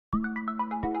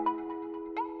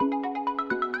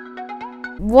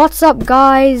What's up,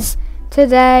 guys?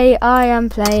 Today I am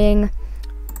playing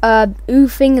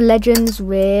Oofing Legends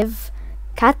with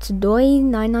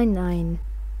CatDoy999,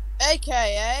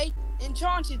 aka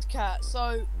Enchanted Cat.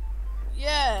 So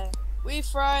yeah, we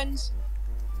friends.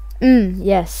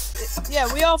 Yes.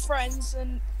 Yeah, we are friends,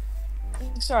 and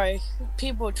sorry,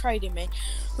 people are trading me.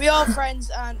 We are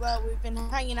friends, and well, we've been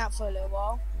hanging out for a little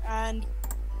while, and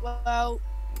well,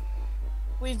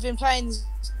 we've been playing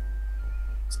this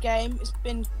game. It's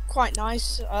been quite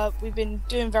nice. We've been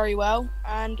doing very well,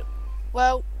 and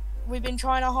well, we've been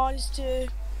trying our hardest to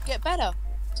get better.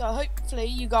 So hopefully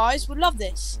you guys would love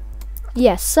this.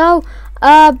 Yes, so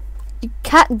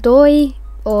CatDoy,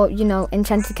 or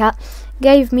Enchanted Cat,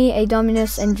 gave me a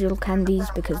Dominus and jewel candies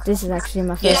because this is actually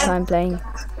my first time playing.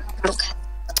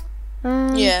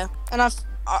 Yeah, and I've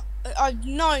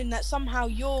known that somehow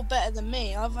you're better than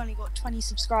me. I've only got 20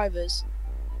 subscribers.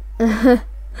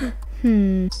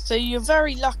 So you're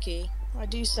very lucky. I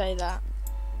do say that.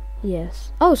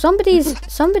 Yes. Oh, somebody's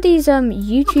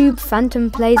YouTube Phantom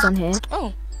plays on here.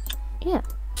 Oh. Yeah.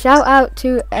 Shout out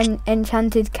to an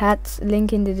Enchanted Cat,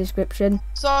 link in the description.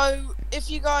 So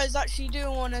if you guys actually do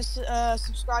want to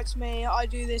subscribe to me, I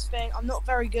do this thing. I'm not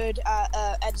very good at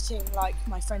editing like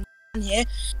my friend here,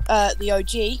 the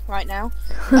OG right now.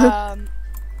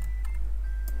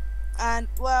 And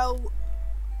well,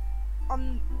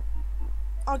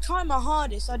 I'll try my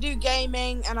hardest. I do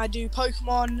gaming and I do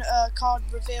Pokemon card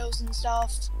reveals and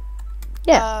stuff.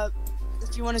 Yeah.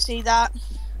 If you want to see that.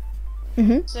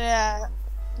 So yeah,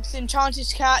 it's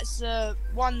Enchanted Cat's the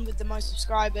one with the most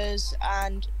subscribers,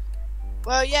 and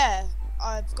well, yeah,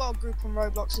 I've got a group on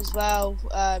Roblox as well.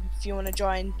 If you want to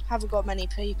join, haven't got many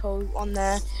people on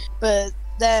there, but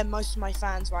they're most of my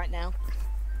fans right now.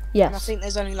 Yes. And I think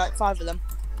there's only like 5 of them.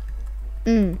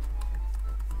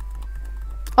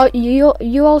 Oh,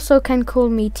 you also can call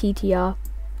me TTR.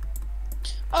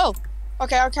 Oh,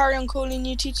 okay, I'll carry on calling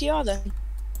you TTR then.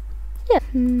 Yeah.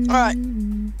 Alright.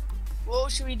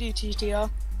 What should we do, TTR?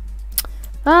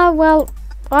 Well,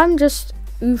 I'm just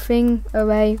oofing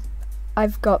away.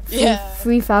 I've got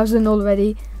 3,000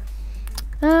 already.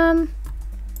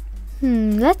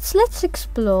 Let's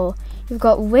explore. You've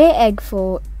got rare egg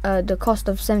for the cost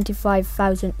of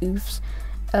 75,000 oofs.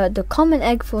 The common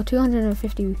egg for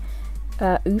 250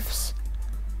 oofs.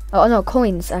 Oh no,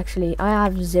 coins actually. I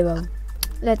have 0.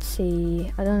 Let's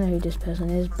see. I don't know who this person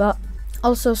is, but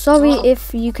also sorry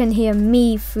if you can hear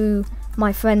me through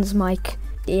my friend's mic.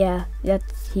 Yeah, that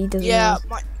he doesn't. Yeah,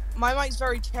 my mic's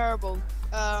very terrible.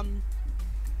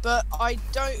 But I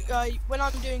don't. When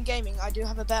I'm doing gaming, I do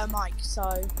have a better mic,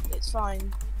 so it's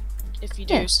fine if you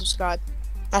do subscribe.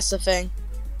 That's the thing.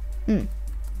 But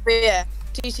yeah,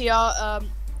 TTR.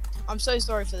 I'm so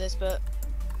sorry for this, but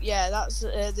yeah, that's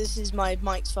this is my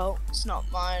mic's fault. It's not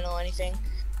mine or anything.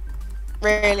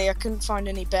 Really, I couldn't find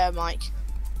any better mic.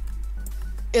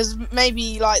 It was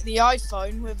maybe like the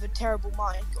iPhone with a terrible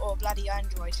mic, or bloody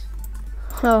Android.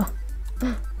 Oh.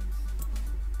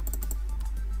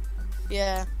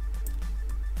 Yeah.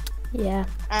 Yeah.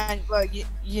 And well,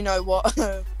 you know what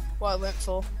what I went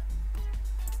for.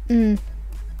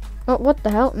 Oh, what the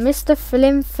hell, Mr.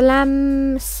 Flim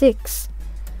Flam 6.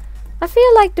 I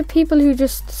feel like the people who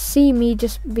just see me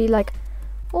just be like,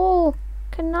 "Oh,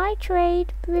 can I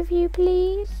trade with you,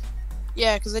 please?"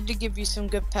 Yeah, because I did give you some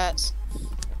good pets.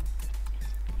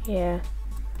 Yeah.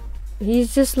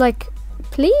 He's just like,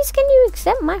 "Please, can you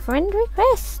accept my friend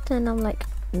request?" And I'm like,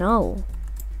 no.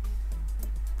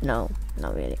 No,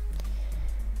 not really.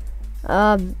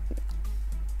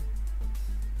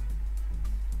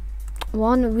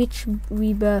 One rich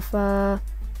rebirth. I'm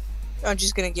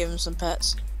just gonna give him some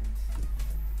pets.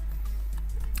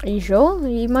 Are you sure?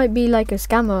 He might be like a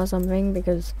scammer or something,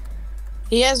 because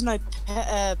he has no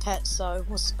pets, so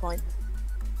what's the point?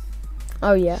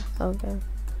 Oh yeah, okay.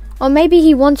 Or maybe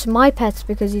he wants my pets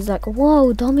because he's like,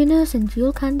 "Whoa, Dominus and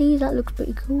jewel candies, that looks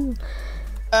pretty cool."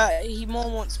 He more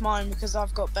wants mine because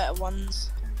I've got better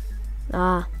ones.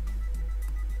 Ah.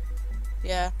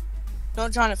 Yeah.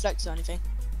 Not trying to flex or anything.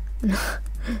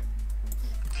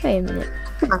 Wait a minute.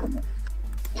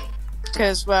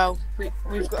 Because well,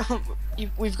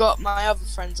 we've got my other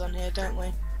friends on here, don't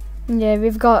we? Yeah,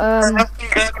 we've got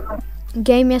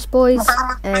Game Yes Boys,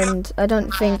 and I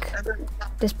don't think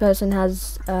this person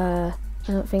has I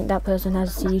don't think that person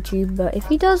has YouTube, but if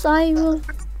he does, I will.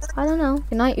 I don't know.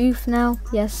 Can I oof now?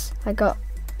 Yes, I got.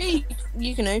 You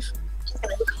can oof.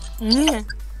 Yeah.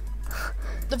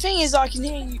 The thing is, I can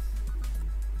hear you.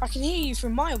 I can hear you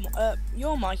from my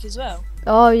your mic as well.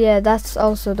 Oh yeah, that's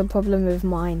also the problem with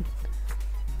mine.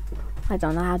 I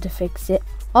don't know how to fix it.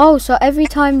 Oh, so every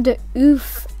time the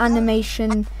oof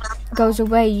animation goes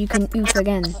away, you can oof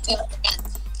again.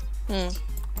 Hmm.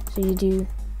 So you do,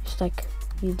 it's like,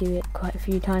 you do it quite a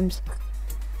few times.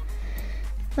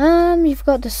 You've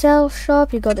got the sell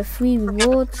shop, you've got the free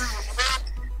rewards,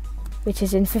 which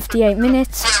is in 58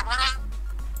 minutes.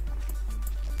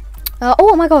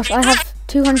 Oh my gosh, I have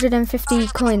 250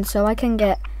 coins, so I can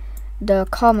get the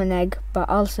common egg, but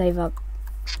I'll save up.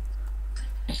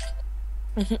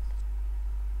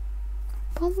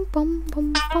 Bum, bum,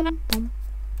 bum, bum, bum.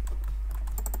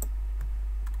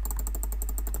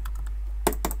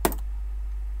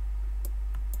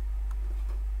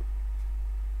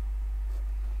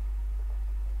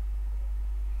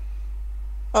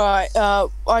 Alright,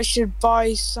 I should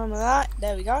buy some of that.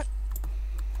 There we go.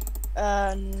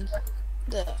 And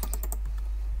there.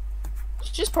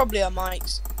 It's just probably our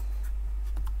mics.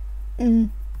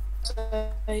 So,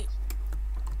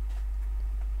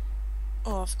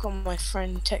 oh, I've got my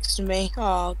friend texting me.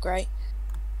 Oh, great.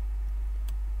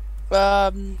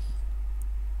 Yeah,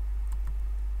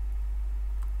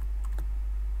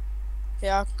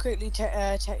 I'll quickly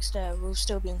text her. We'll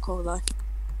still be on call though.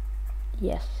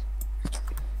 Yes.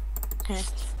 Okay.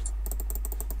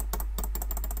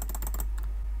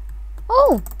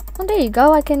 Oh, well, there you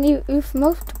go. I can oof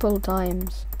multiple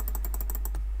times.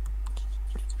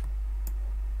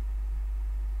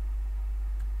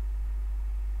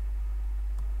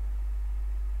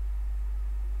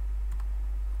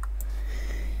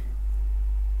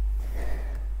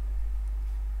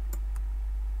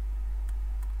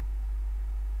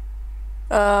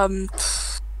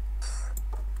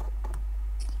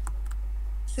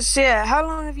 So yeah, how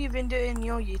long have you been doing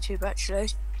your YouTube actually?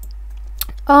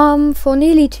 For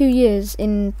nearly 2 years.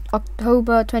 In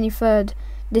October 23rd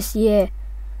this year,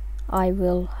 I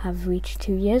will have reached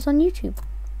 2 years on YouTube.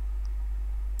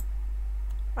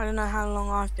 I don't know how long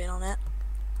I've been on it.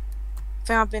 I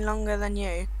think I've been longer than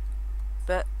you,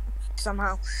 but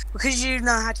somehow, because you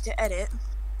know how to edit,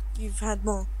 you've had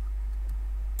more.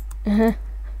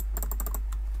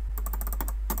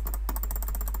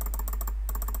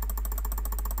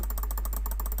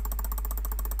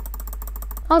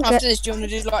 After this, do you want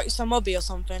to do like some hobby or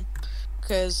something?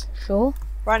 Because sure.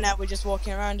 Right now we're just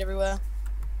walking around everywhere.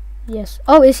 Yes.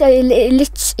 Oh, it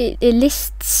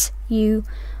lists you.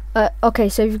 Okay,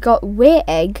 so you've got rare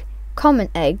egg, common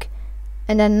egg,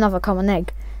 and then another common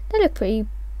egg. They look pretty.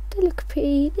 They look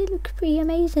pretty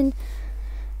amazing.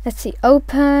 Let's see.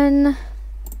 Open.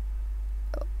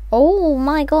 Oh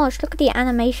my gosh! Look at the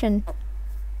animation.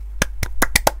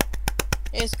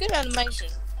 Yeah, it's good animation.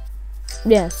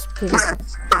 Yes, pretty.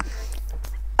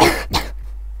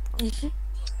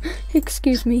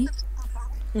 Excuse me.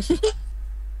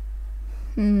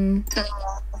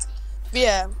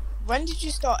 Yeah. When did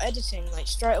you start editing? Like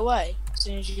straight away, as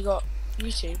soon as you got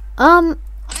YouTube? Well,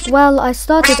 I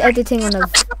started editing on a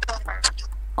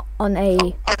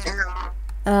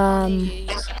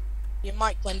Your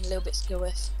mic went a little bit skill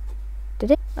with.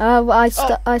 Did it? Well,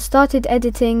 I started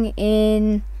editing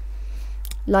in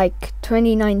like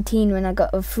 2019 when I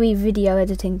got a free video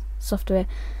editing software,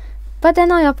 but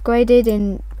then I upgraded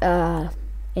in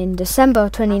December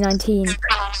 2019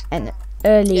 and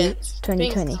early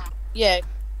 2020. Yeah.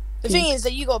 The thing is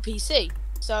that you got a PC,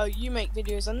 so you make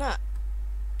videos on that.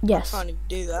 Yes. I can't even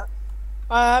do that.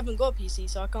 I haven't got a PC,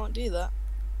 so I can't do that.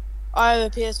 I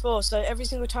have a PS4, so every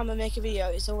single time I make a video,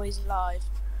 it's always live.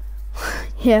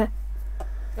 Yeah.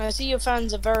 And I see your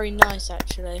fans are very nice,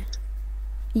 actually.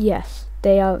 Yes,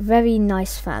 they are very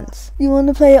nice fans. You want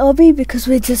to play obby because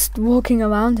we're just walking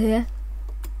around here?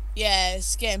 Yeah,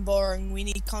 it's getting boring. We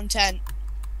need content.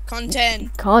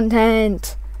 Content.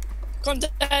 Content.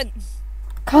 Content.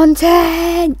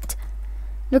 Content.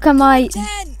 Look at my.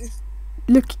 Content.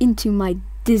 Look into my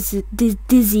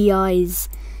dizzy eyes.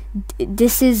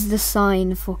 This is the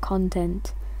sign for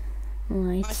content.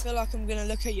 Right. I feel like I'm gonna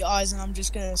look at your eyes and I'm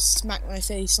just gonna smack my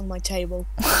face on my table.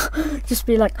 Just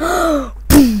be like,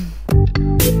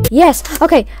 yes.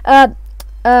 Okay.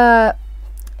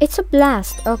 It's a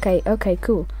blast. Okay. Okay.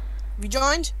 Cool. You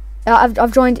joined?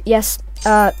 I've joined. Yes.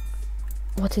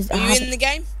 What is? Are you in the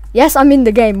game? Yes, I'm in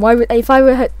the game. Why would if I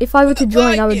were to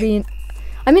join, I would be in.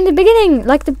 I'm in the beginning,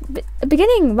 like the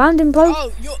beginning, random bro.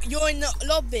 Oh, you're in the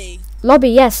lobby. Lobby,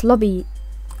 yes, lobby.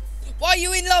 Why are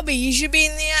you in lobby? You should be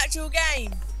in the actual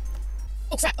game.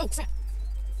 Oh crap! Oh crap!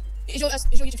 Is your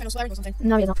YouTube channel swearing or something?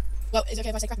 No, it's not. Well, is it okay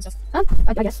if I say crap and stuff?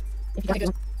 I guess. If you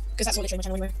Because that's not literally my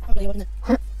channel anyway. Probably wasn't it?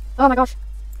 Oh my gosh.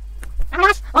 Oh my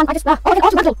gosh! I just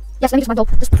oh, my goal. Yes, let me just my goal.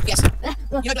 Yes. You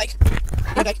know Blake.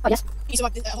 You know Blake. Oh yes. He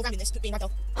survived the whole round in this, being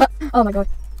ragdoll. Oh my god.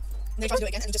 And then he tried to do it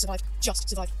again and he just survived. Just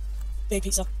survived. Big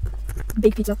pizza.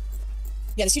 Big pizza.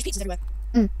 Yeah, there's huge pizzas everywhere.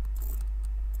 Mm.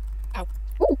 Ow.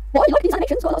 Oh, what? I like these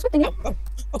animations. Got a lot of scripting. Ow. Oh.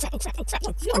 Oh crap, oh crap, oh crap.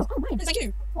 No, no. Oh, mine. No, thank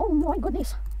you. Oh my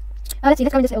goodness. Let's see,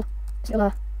 let's go in this little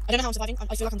I don't know how I'm surviving.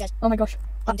 I feel like I'm dead. oh my gosh.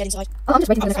 I'm dead inside. I'm just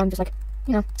waiting for the next round, just like,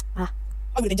 you know. I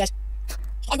would have been dead.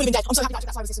 I would have been dead. I'm so happy that I took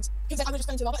that fire resistance. Because then I would have just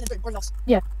fell into lava and then boom, we're lost.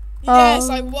 Yeah. Yes,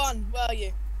 I won. Where are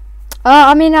you?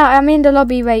 I'm in the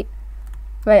lobby, wait.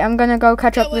 Wait, I'm gonna go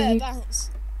catch up with you. Bounce.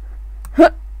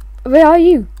 Where are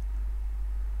you?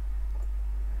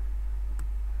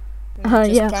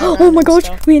 Yeah. Oh my gosh,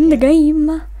 we're in the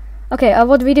game. Okay,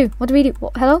 what do we do? What do we do?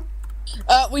 What, hello?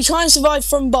 We try and survive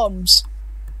from bombs.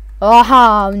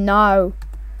 Oh no.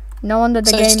 No wonder the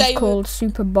So game's stay called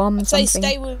Super Bomb Say something.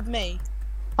 stay with me.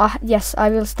 Yes, I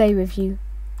will stay with you.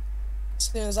 As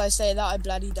soon as I say that, I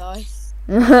bloody die.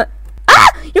 You're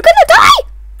gonna die!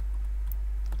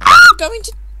 I'm going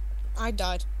to... I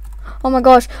died. Oh my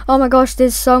gosh,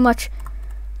 there's so much.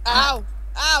 Ow!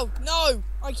 Ow! No!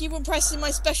 I keep on pressing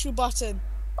my special button.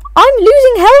 I'm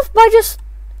losing health by just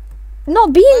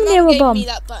not being My near mum a gave bomb. me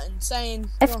that button saying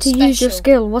F to use your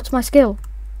skill. What's my skill?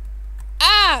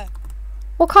 Ah!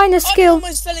 What kind of I skill?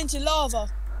 almost fell into lava.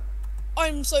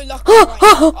 I'm so lucky right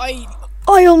now.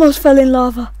 I almost fell in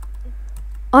lava.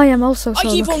 I am also so I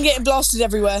keep lucky. on getting blasted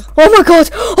everywhere. Oh my god!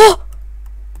 Oh!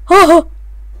 Oh!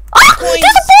 Ah! Coins.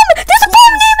 There's a bomb! There's a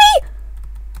bomb near me!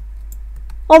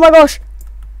 Oh my gosh!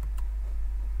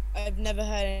 I've never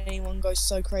heard anyone go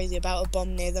so crazy about a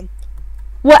bomb near them.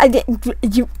 What?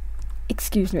 You?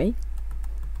 Excuse me.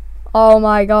 Oh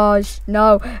my gosh!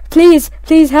 No! Please,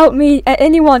 please help me!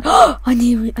 Anyone! I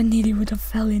nearly would have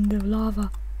fell in the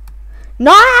lava.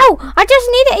 No! I just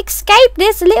need to escape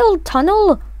this little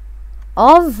tunnel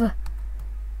of.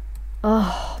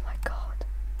 Oh my god.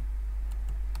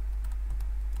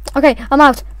 Okay, I'm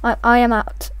out. I am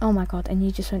out. Oh my god! And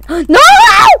you just went. No!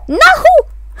 No!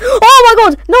 Oh my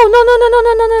god! No! No! No! No! No!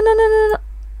 No! No! No! No! No! No!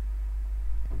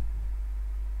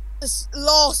 This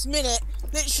last minute,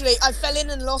 literally, I fell in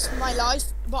and lost my life,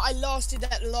 but I lasted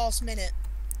at the last minute.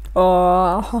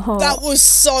 Oh. That was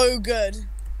so good.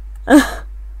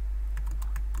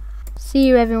 See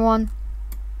you, everyone.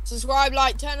 Subscribe,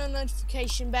 like, turn on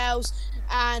notification bells,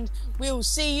 and we'll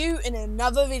see you in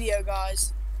another video,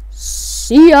 guys.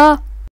 See ya.